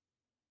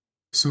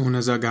Soon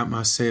as I got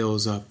my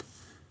sails up,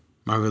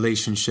 my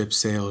relationship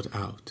sailed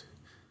out.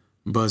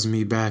 Buzzed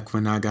me back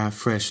when I got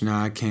fresh,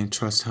 now I can't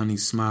trust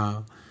honey's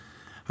smile.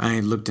 I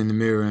ain't looked in the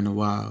mirror in a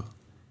while.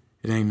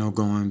 It ain't no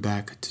going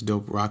back to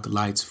dope rock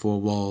lights,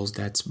 four walls,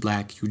 that's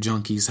black, you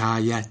junkies high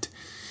yet.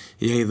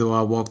 Yea, though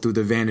I walk through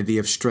the vanity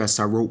of stress,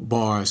 I wrote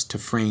bars to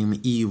frame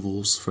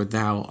evils, for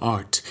thou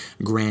art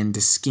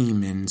grand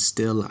scheming,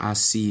 still I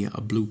see a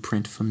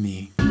blueprint for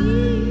me.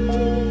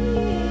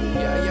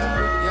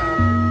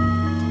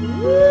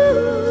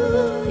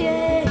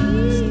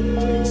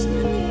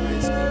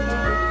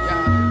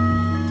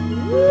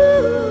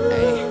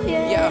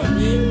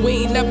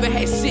 Never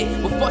had shit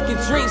but fucking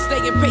dreams,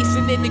 staying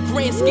patient in the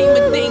grand scheme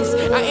of things.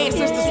 Our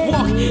ancestors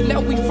walk, now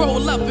we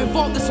roll up,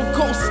 involved in some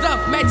cold stuff.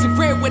 Matching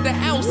rare with an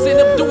ounce, and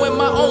I'm doing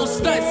my own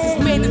stunts.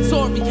 It's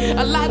mandatory.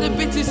 A lot of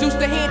bitches used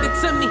to hand it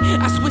to me.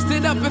 I switched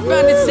it up and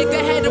found a chick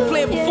that had a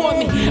plan before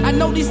me. I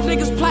know these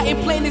niggas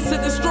plotting, planning to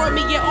destroy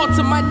me. Yeah,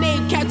 alter my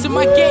name, capture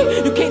my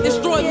game. You can't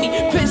destroy me.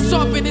 Pen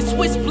sharpened and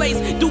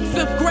switchblades. Duke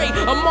 5th grade.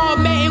 I'm all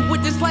mad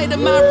with this light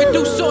amount.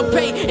 Reduce your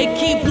pay and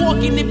keep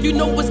walking if you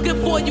know what's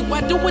good for you.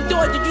 I do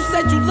adore you. You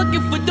said you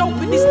looking for dope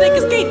and these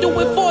niggas can't do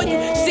it for you.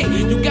 Shit,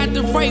 you got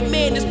the right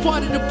man, it's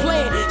part of the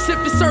plan.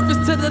 Shift the service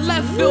to the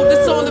left field,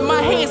 it's all in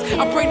my hands.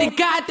 I pray to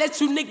God that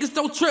you niggas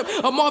don't trip.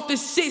 I'm off the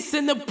shits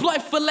in the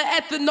blood full of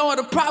ethanol,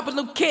 the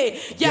problem kid.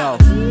 Yo,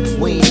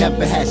 we ain't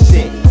never had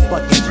shit.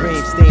 Fucking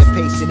dreams, staying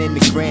patient in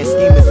the grand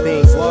scheme of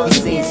things. We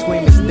seen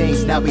squeamish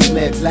things, now we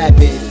live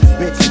lavish.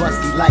 Bitch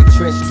rusty like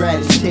Trish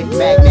Stratus, kick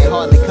magnet,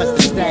 hardly cuss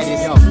the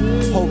status. Yo,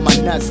 hold my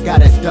nuts,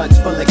 got a Dutch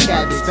full of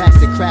cabbage.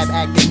 Bastard crab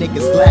acting,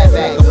 niggas glad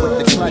back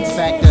with the clutch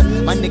factor.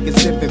 My niggas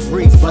sipping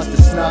breeze, bust the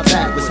snub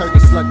back. Was heard they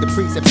slug the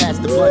priest and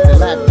passed the blunts and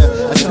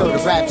laughter until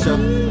the rapture.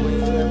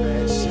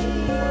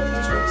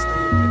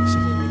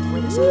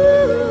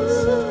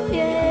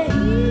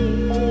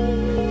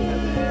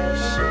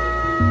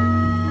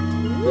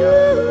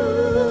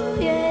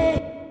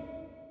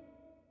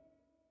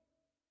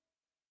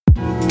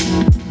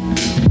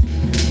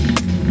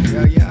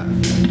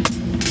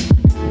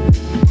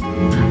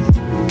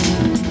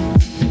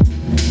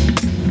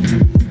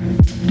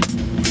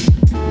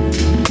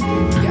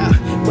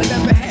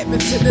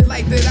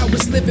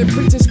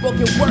 Preaching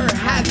spoken word,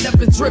 high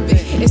never driven.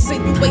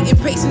 Insinuating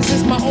patience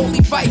is my only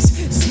vice.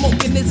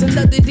 Smoking is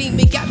another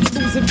demon, got me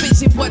losing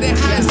vision. But in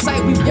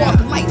hindsight, we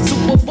walk light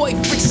to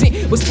avoid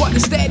friction. Was part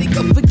the static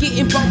of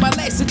forgetting about my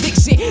last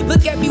addiction.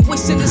 Look at me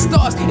wishing the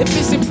stars,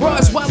 envision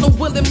bras while I'm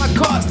wheeling my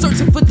car.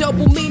 Searching for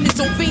double meanings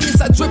on Venus,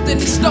 I drift in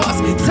the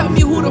stars. Tell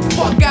me who the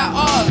fuck I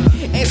are.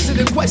 Answer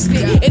the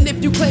question. And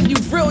if you claim you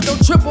real,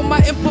 don't trip on my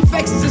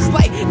imperfections. It's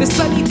like the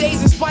sunny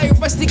days inspire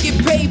us to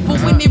get paid. But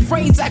when it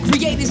rains, I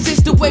create it's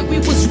just the way we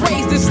was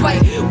raised. It's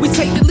like we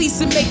take the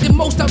least and make the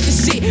most out the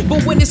shit.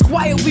 But when it's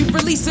quiet, we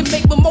release and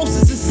make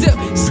mimosas and sip.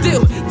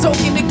 Still,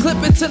 talking and clip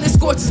until it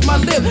scorches my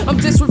lip. I'm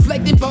just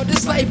reflecting about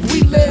this life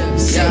we live.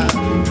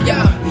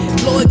 Yeah,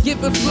 Lord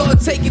give it, Lord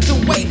take it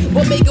away.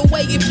 But make a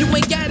way if you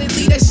ain't got it,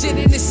 leave that shit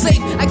in the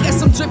safe. I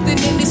guess I'm drifting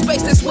in this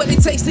space, that's what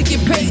it takes to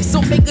get paid.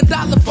 So make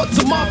 $1 for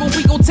tomorrow,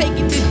 we gon' take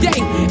it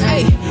today.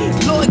 Hey,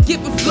 Lord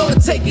give it,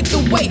 Lord take it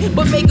away.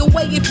 But make a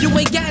way if you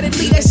ain't got it,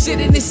 leave that shit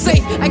in the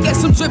safe. I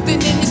guess I'm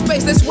drifting in this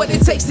space, that's what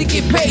it takes to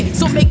get paid.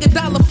 So make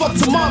 $1 for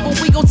tomorrow,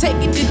 we gon' take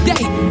it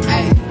today.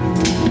 Hey.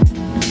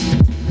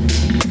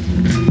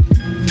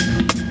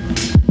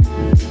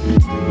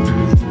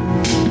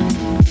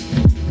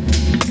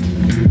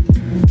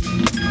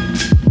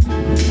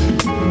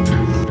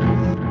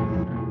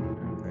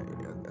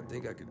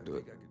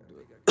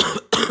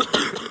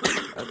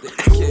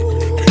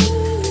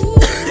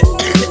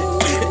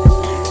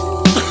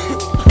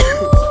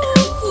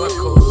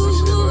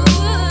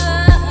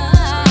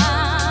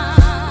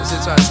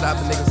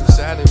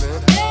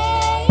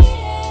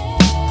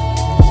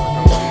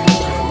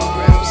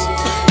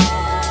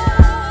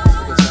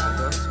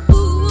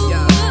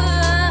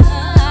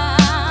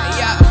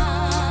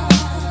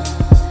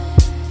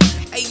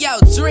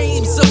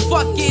 Dreams of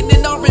fucking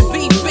an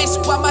R&B bitch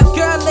while my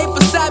girl lay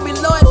beside me.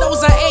 Lord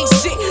knows I ain't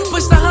shit.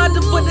 Push the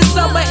Honda for the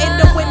summer, in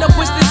the winter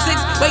push the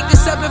 6. Wake the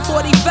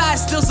 745,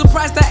 still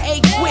surprised I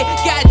ain't quit.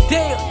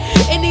 Goddamn,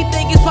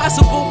 anything is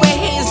possible with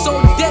hands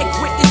on deck.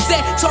 With the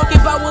set, talking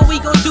about what we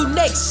gon' do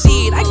next.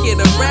 Shit, I get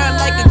around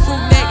like a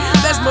crew neck.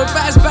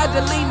 Mesmerized by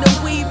the lean, the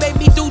weed made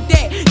me do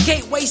that.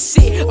 Gateway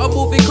shit, I'm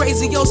moving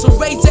crazy on some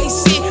Ray J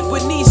shit.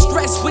 But need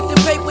stress with the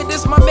paper,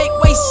 this my make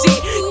way shit.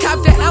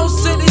 Cop the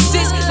ounce of the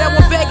shits, now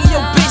I'm bagging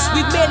your bitch.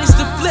 We managed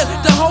to flip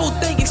the whole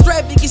thing,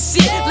 extravagant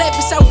shit.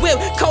 Lavish I whip,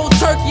 cold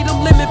turkey,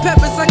 them lemon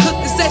peppers, I cook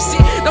this that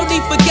shit. No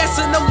need for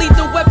guessing, I'm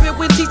lethal weapon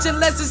when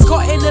teaching lessons.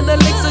 Caught in an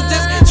elixir,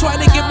 just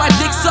trying to get my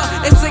dicks up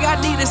and say I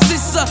need a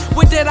sister.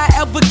 When did I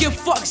ever give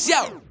fucks,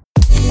 yo?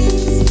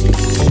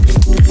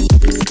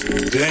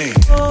 Damn.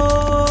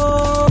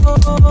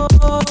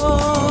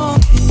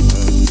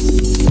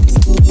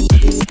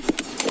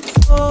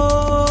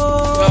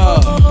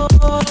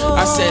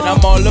 I said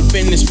I'm all up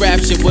in this rap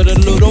shit with a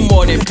little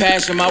more than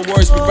passion. My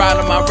words be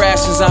riding my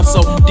rations, I'm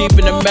so deep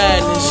in the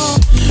madness.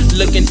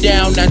 Looking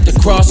down at the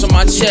cross on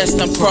my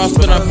chest. I'm crossed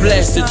but I'm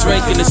blessed. The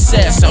drink and the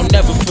sex, I'll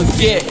never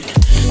forget.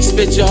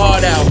 Spit your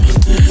heart out.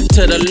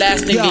 To the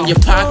last thing in your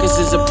pockets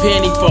is a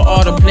penny. For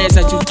all the plans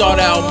that you thought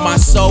out, my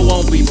soul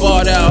won't be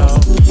bought out.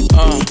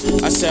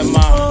 I said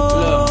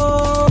look.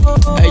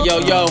 Hey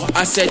yo,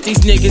 I said these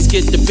niggas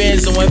get the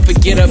Benz and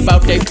forget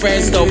about they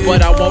friends though.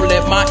 But I won't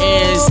let my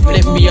ends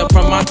split me up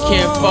from my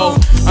kinfolk.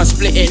 I'm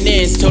splitting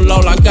ends till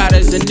all I got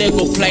is a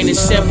nickel, plain and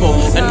simple.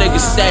 A nigga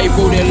stay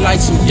rooted like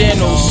some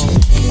dentals.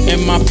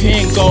 And my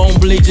pen gon'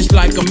 bleed just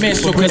like a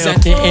minstrel. Cause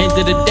at the end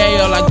of the day,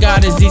 all I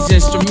got is these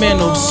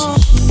instrumentals.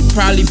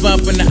 Probably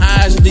bumping the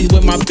eyes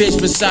with my bitch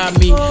beside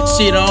me.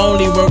 She the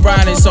only one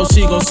riding, so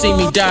she gon' see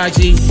me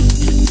dodgy.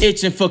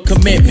 Itching for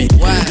commitment,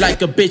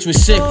 like a bitch with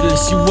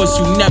syphilis. You wish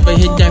you never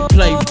hit that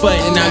play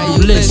button. Now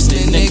you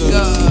listening,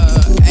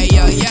 nigga. Hey,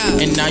 yo, yeah.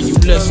 And now you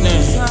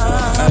listening.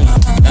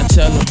 Now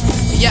tell them.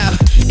 Yeah,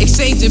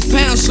 exchanging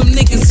pounds from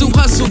niggas who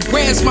hustle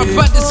grams. My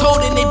brother's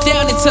holding it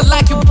down until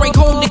I can bring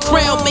home the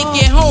crown. Make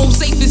it home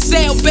safe and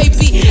sound,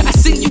 baby. I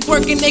see you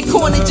working that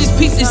corner, just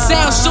peep the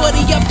sound.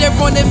 Shorty up there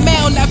on the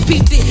mound, I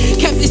peeped it.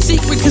 Kept it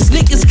secret cause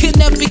niggas could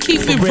never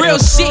keep it real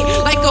shit.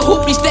 Like a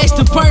hoopy stash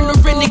the burner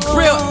in the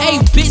grill.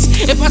 Hey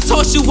bitch, if I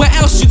toss you where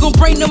else, you gon'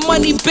 bring the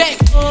money back?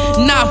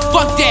 Nah,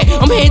 fuck that,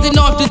 I'm handing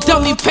off the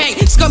dummy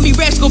pack. Scummy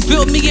rats gon'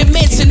 build me a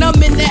mansion. I'm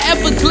in the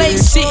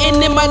Everglades,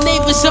 sitting in my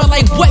neighbor's yard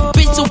like what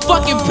bitch, so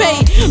fucking pay.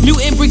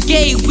 Mutant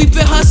Brigade, we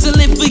been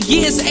hustling for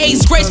years,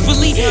 A's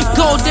gracefully.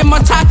 Gold in my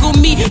taco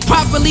meat,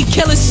 properly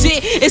killing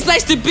shit. It's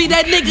nice to be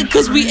that nigga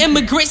cause we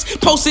immigrants.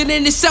 Posting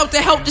in the south to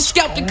help the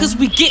scouting cause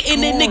we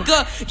getting it,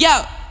 nigga.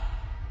 Yo.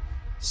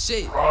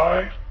 Shit.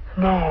 Right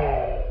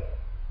now.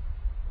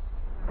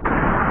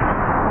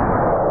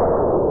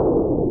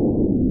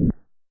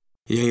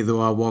 Yea,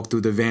 though I walk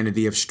through the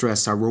vanity of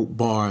stress, I wrote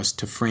bars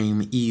to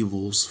frame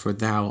evils, for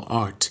thou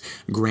art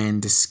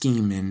grand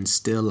scheming.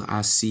 Still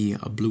I see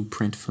a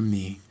blueprint for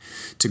me.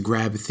 To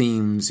grab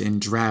themes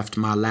and draft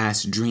my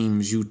last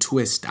dreams, you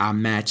twist, I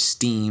match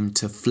steam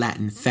to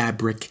flatten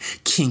fabric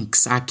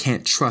kinks. I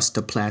can't trust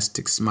a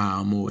plastic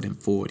smile more than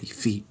 40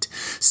 feet.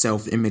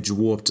 Self-image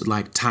warped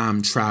like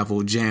time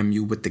travel, jam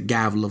you with the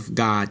gavel of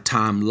God.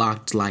 Time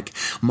locked like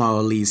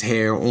Marley's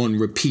hair on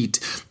repeat.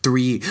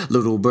 3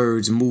 little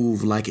birds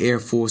move like Air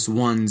Force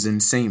Ones in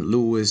St.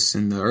 Louis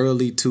in the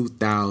early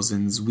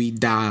 2000s. We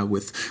die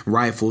with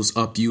rifles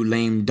up, you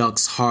lame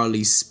ducks.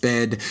 Harley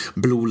sped,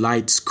 blue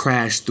lights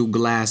crash through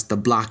glass. The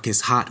block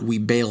is hot, we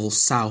bail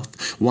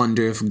south.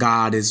 Wonder if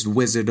God is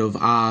Wizard of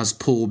Oz.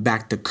 Pulled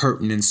back the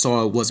curtain and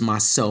saw it was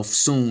myself.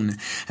 Soon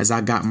as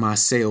I got my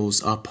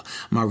sails up,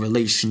 my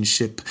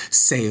relationship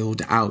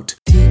sailed out.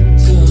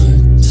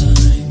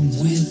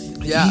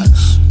 Yeah.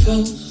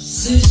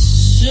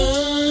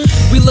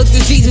 We looked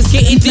at Jesus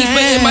getting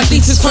deeper in my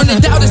thesis. Turning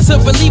doubters to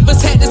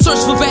believers. Had to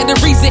search for better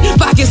reason.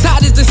 Pockets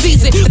hot as the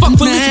season. Fuck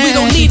police, we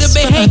don't need them.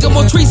 And hang them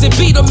on trees and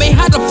beat them. Man,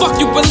 how the fuck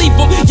you believe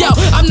them? Yo,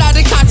 I'm not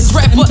a conscious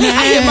rapper.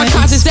 I hear my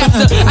conscience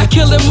after. I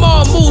kill them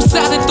all. Moves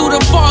sounding through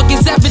the fog.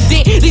 It's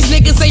evident these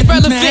niggas ain't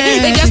relevant.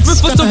 They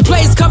desperate for some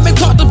plays. Come and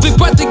talk to Big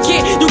Brother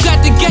kid. You got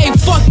the game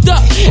fucked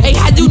up. Hey,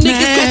 how you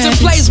niggas catching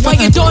plays while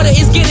your daughter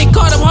is getting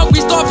caught? I'm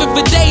hungry, starving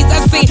for days.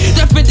 I seen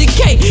death and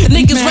decay.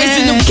 Niggas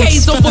raising them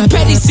K's over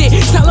petty shit.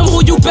 Tell them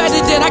who you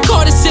better than. I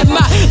call this shit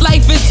my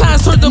life in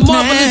times. Heard the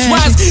marvelous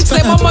rise.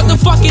 Say my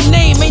motherfucking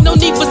name. Ain't no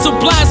need for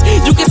supplies.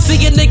 You can see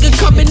a nigga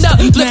coming up.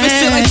 Flipping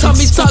shit like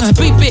Tommy Talks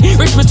beeping.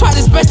 Richmond tried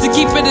his best to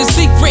keep it a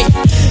secret.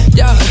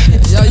 Yeah.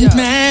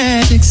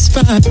 Magic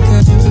spark.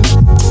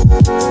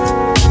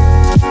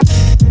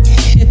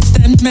 Hit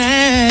that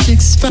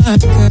magic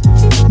spark.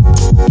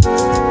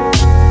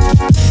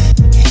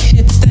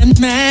 Hit that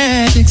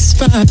magic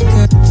spark.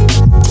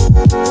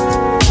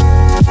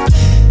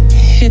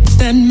 Hit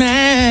that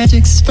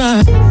magic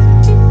spot.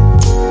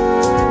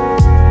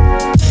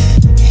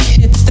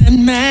 Hit that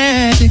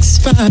magic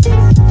spot.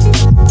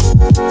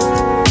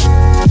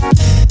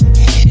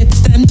 Hit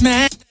that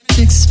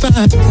magic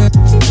spot.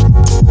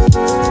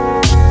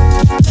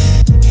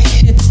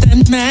 Hit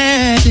that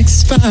magic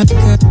spot.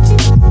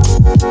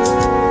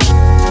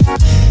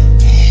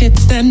 Hit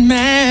that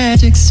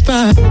magic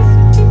spot.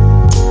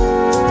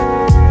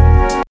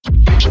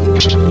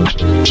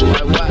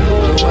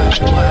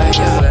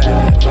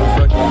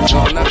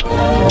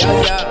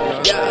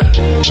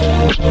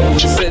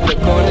 You sit in the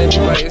corner and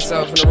you by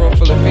yourself in a room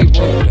full of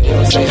people, and you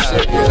don't say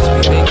shit, you just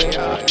be thinking.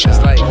 It's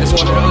like, it's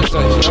one of those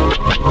joints, you know?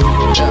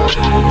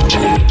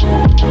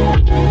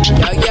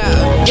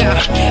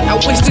 I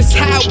wish this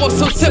high was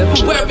so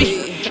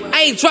temporary.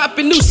 I ain't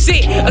dropping new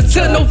shit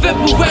until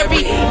November.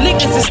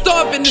 Niggas is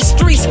starving the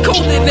streets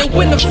colder than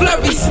winter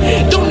flurries.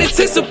 Don't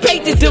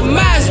anticipate the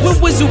demise. When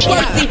was is you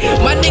worthy?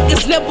 My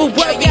niggas never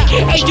worry,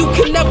 and you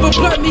can never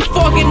blur me.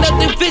 Fogging up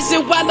the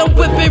vision while I'm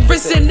whipping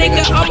risen,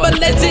 nigga. I'm a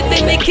legend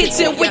in the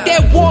kitchen with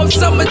that warm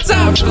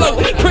summertime flow.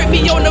 Print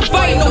me on the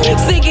vinyl,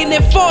 singing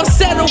in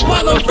falsetto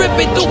while I'm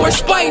ripping through her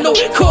spinal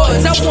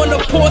cords. I wanna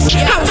Porsche,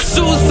 house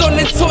shoes on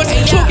the torch,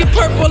 talking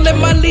purple in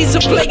my leisure,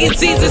 playing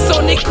Jesus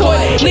on the court.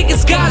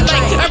 Niggas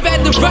godlike, I'd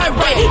rather ride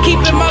right,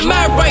 keeping my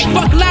mind right.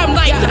 Fuck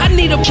limelight, I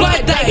need a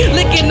blind eye,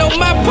 licking on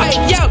my pipe,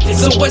 yo.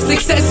 So what's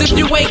success if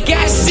you ain't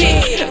got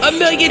shit? $1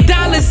 million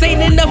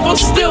ain't enough, I'm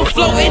still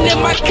floating in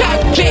my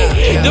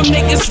cockpit. Them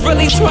niggas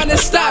really tryna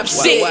stop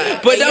shit,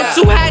 but I'm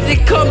too high to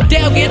come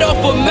down, get off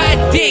of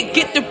my dick,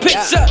 get the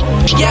picture.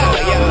 Yeah.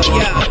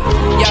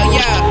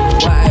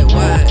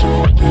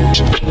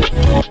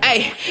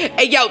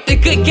 Hey, yo, the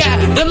good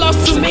guy, done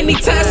lost too many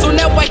times, so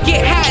now I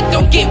get high,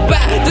 don't get by.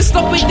 Just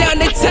slowing down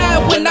the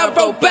time when I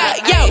roll by.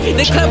 Yo,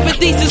 the clever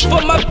these is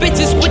for my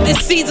bitches with the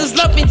Caesars,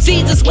 loving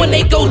Jesus when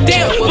they go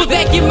down, but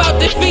vacuum out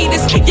the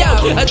fetus. Yo,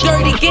 a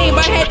dirty game,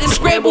 I had to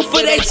scramble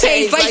for that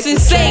change. Life's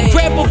insane,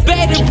 grab a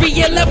battery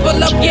and level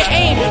up your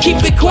aim.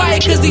 Keep it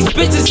quiet, cause these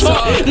bitches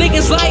talk.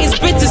 Niggas liars,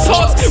 bitches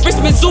hawks.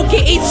 Richmond Zoo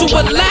can eat you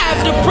alive,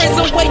 the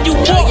prison where you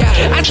walk.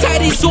 I tie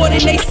these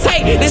ordinates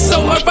tight, that's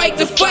on my right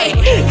to fight.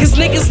 Cause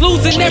niggas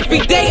losing every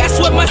day, I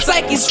swear my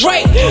psyche's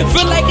right.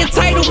 Feel like a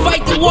title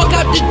fight to walk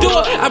out the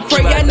door. I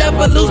pray I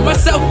never lose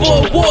myself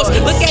for awards.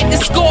 Look at the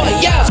score,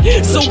 yeah.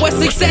 So what's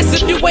success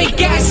if you ain't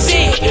got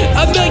shit?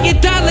 $1 million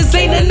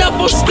ain't enough,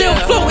 I'm still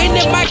floating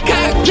in my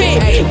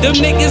cockpit. Them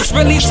niggas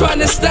really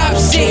tryna stop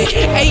shit.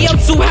 Hey, I'm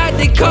too high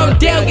to calm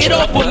down, get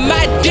off of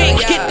my dick,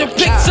 get the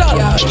picture,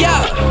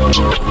 yeah.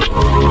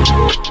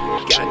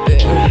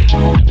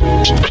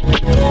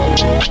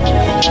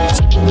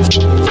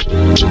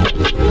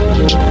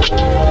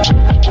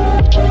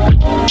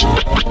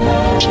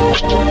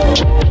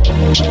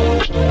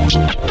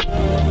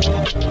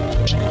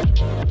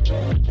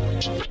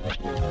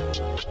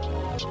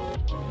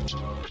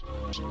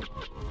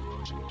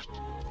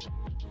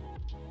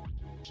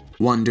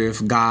 Wonder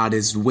if God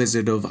is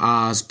Wizard of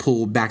Oz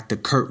pulled back the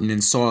curtain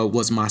and saw it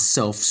was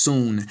myself.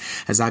 Soon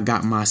as I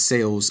got my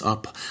sails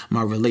up,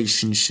 my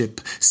relationship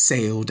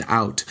sailed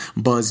out.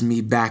 Buzzed me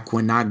back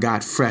when I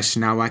got fresh.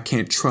 Now I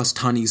can't trust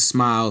Honey's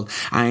smile.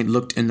 I ain't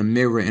looked in the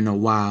mirror in a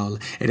while.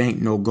 It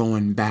ain't no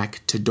going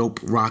back to dope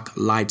rock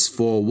lights,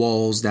 4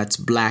 walls that's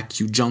black.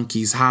 You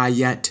junkies high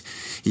yet?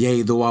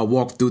 Yea, though I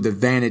walk through the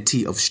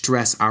vanity of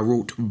stress, I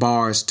wrote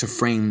bars to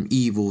frame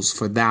evils,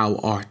 for thou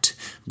art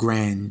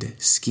grand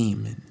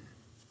scheming.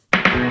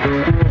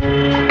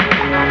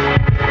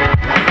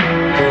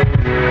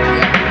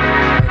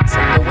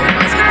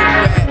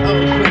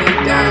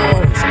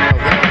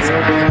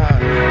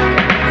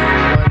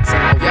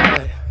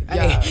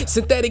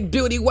 Synthetic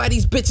beauty, why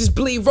these bitches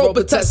bleed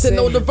Robitussin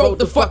on the road,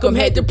 the fuck I'm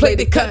had to play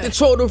the cut,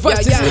 control the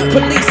rushes.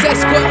 Police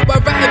escort while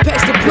riding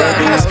past the plug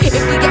house.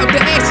 Empty out the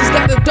ashes,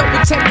 gotta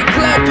double check the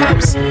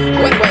clubhouse.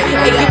 Wait,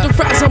 hey, get the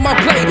fries on my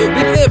plate. We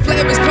live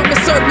lavish, come and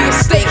serve me a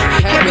steak.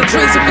 Having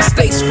dreams of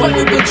estates,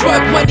 funded with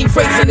drug money,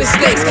 raising the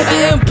stakes.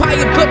 An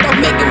empire built off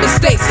making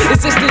mistakes.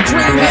 It's just a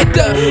dream, had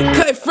to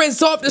cut friends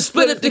off to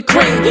split up the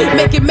cream.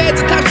 Making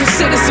magic, I should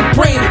sit as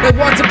supreme. They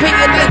want to pay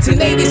in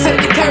 1980s,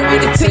 had to carry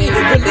the team.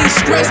 Release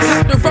stress,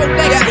 cop the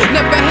Rolex.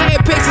 Never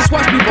had patience,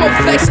 watch me both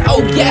flex.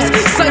 Oh yes,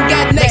 son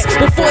got next.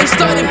 Before he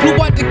started, blew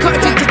out the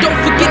cartridge. Don't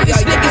forget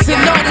these niggas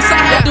and artists. I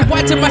had to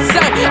watch it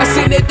myself. I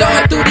seen it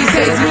all through these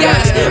hazy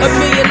eyes.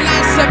 1,000,000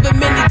 lines, 7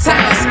 many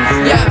times.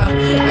 Yeah,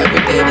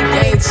 every day the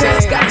game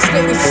change. Gotta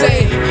stay the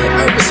same.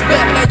 Earn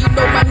respect, now you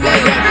know my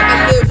name.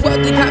 I live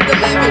wealthy, cop the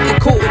lavender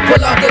cool.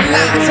 Pull off the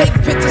line, take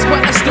pictures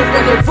while I still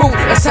on the roof.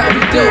 That's how we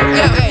do.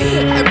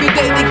 Yeah, every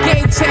day the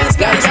game change.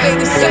 Gotta stay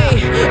the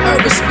same. Earn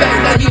respect,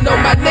 now you know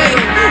my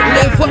name.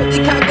 Live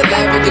wealthy, cop the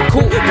lavender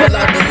cool. Pull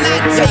out the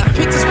line, take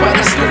pictures while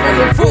I still on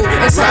the roof.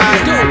 That's how we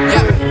do.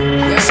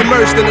 Yeah.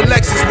 Submerged in the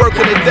Lexus,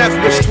 working in death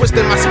wish,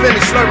 twisting my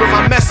spinach, slurring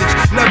my message.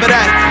 Never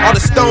that. All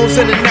the stones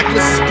in the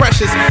necklace is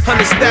precious.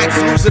 100 stacks,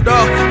 lose it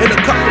all in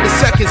a couple of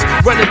seconds.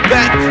 Running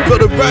back, feel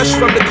the rush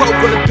from the coke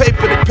on the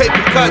paper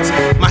cuts.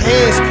 My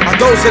hands are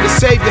those of the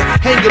Savior,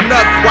 hanging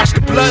up. Watch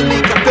the blood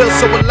leak, I feel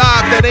so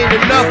alive, that ain't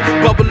enough.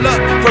 Bubble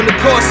up from the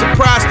core,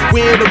 surprise,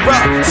 we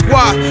interrupt.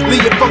 Squad,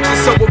 leave your function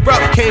so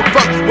erupt. Can't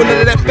fuck with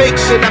none of that fake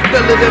shit, I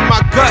feel it in my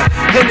gut.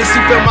 Hennessy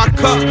fill my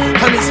cup,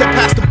 honey said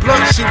pass the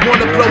blunt. She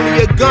wanna blow me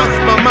a gun,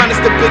 my mind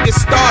is the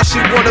biggest star. She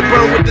wanna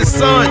burn with the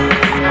sun.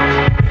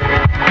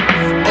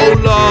 Oh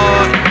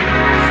Lord,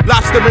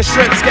 lobster and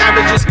shrimp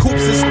scavengers,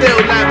 coops and still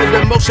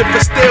lavender, motion for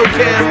still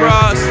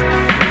cameras.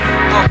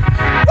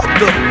 What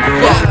the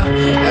fuck?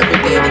 Yeah, every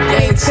day the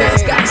game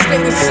change, gotta stay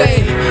the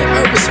same.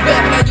 Earn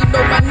respect, now you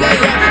know my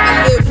name.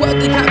 I live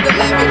wealthy, cop the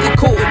lavender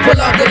cool. Pull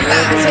off the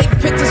line, take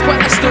pictures while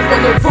I still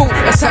on the roof.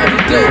 That's how we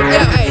do.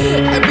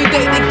 Yeah, every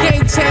day the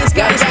game change,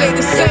 gotta stay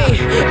the same.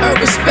 Earn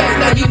respect,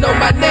 now you know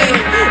my name.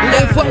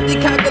 Live wealthy,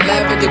 cop the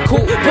lavender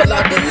cool. Pull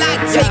off the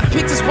line, take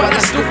pictures while I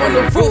still on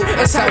the roof.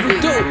 That's how we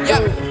do.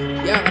 Yeah.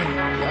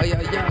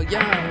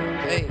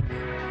 Hey,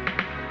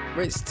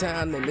 Rich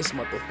Town in this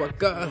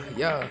motherfucker.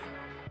 Yeah.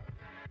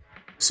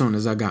 Soon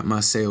as I got my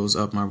sails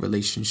up, my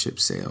relationship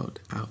sailed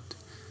out.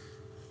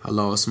 I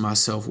lost my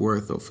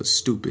self-worth over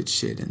stupid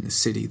shit. In the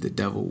city, the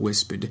devil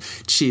whispered,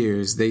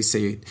 cheers. They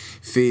say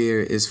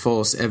fear is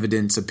false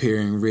evidence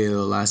appearing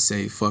real. I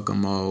say fuck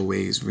 'em,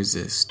 always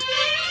resist.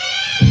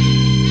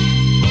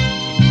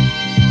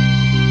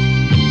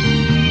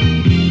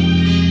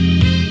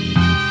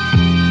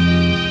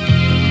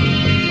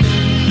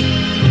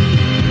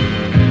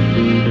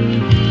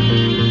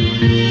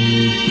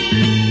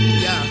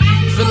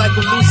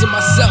 I'm losing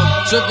myself,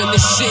 driven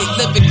this shit,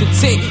 living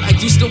content. I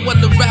used to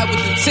wanna ride with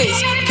the tits,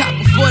 cop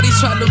a 40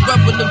 trying to rub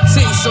on them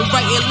tits. I'm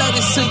writing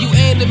letters till you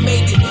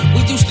animated.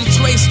 We used to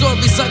trade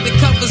stories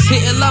undercovers,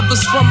 hitting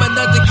lovers from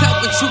another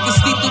cut, but you can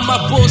see through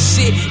my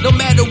bullshit. No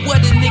matter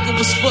what, a nigga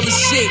was full of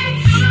shit.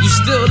 You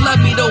still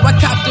love me though, I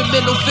copped the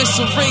middle fist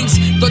and rings,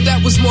 thought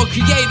that was more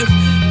creative.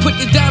 Put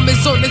the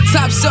diamonds on the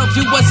top shelf,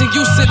 you wasn't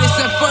used to this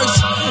at first.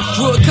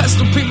 Grew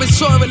accustomed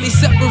prematurely,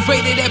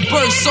 separated at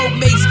birth.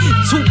 Soulmates,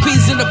 2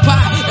 peas in a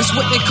pot, that's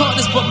what they call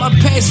us. But my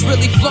past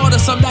really flawed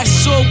us, I'm not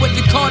sure what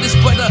they call this.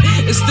 But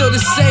it's still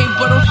the same,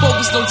 but I'm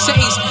focused on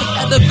change.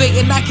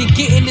 Elevating, I can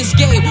get in this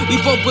game.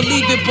 We both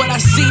believe it, but I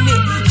seen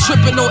it.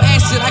 Tripping on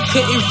acid, I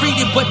couldn't read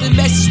it, but the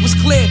message was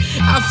clear.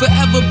 I'll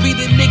forever be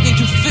the nigga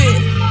you fear.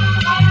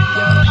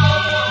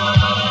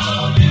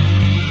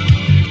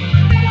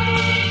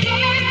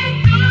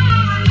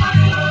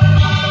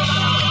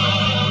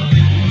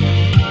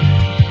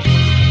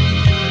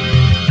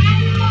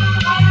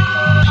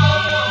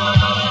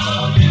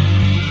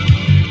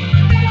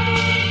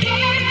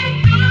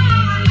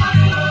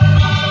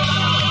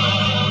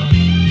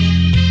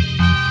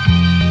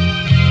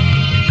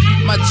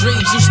 My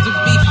dreams used to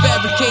be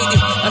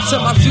fabricated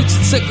until my future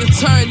took a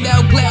turn.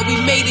 Now glad we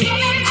made it.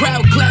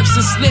 Crowd claps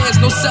and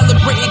snares, no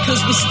celebrating cause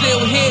we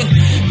still here.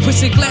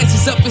 Pushing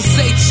glasses up and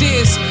say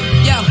cheers.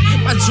 Yo,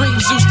 my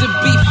dreams used to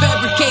be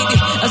fabricated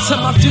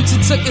until my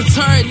future took a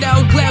turn.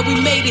 Now glad we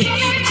made it.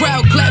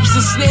 Crowd claps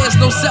and snares,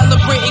 no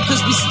celebrating cause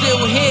we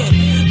still here.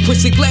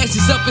 Pushing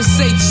glasses up and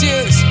say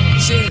cheers.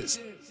 Cheers.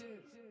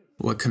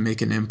 What can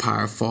make an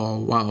empire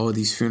fall while all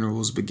these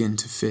funerals begin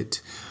to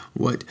fit?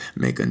 What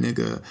make a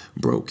nigga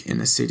broke in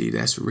a city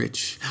that's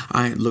rich?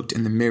 I ain't looked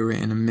in the mirror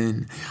in a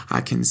min.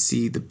 I can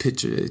see the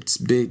picture, it's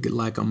big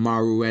like a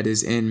Maru at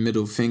his end,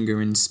 middle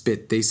finger and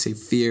spit. They say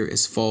fear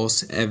is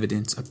false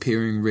evidence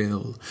appearing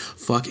real.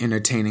 Fuck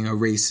entertaining a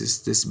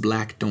racist, this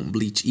black don't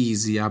bleach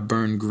easy. I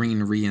burn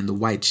greenery in the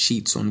white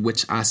sheets on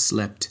which I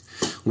slept.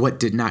 What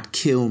did not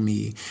kill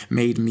me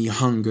made me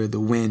hunger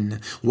the wind.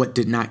 What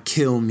did not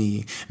kill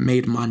me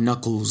made my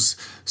knuckles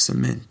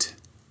cement.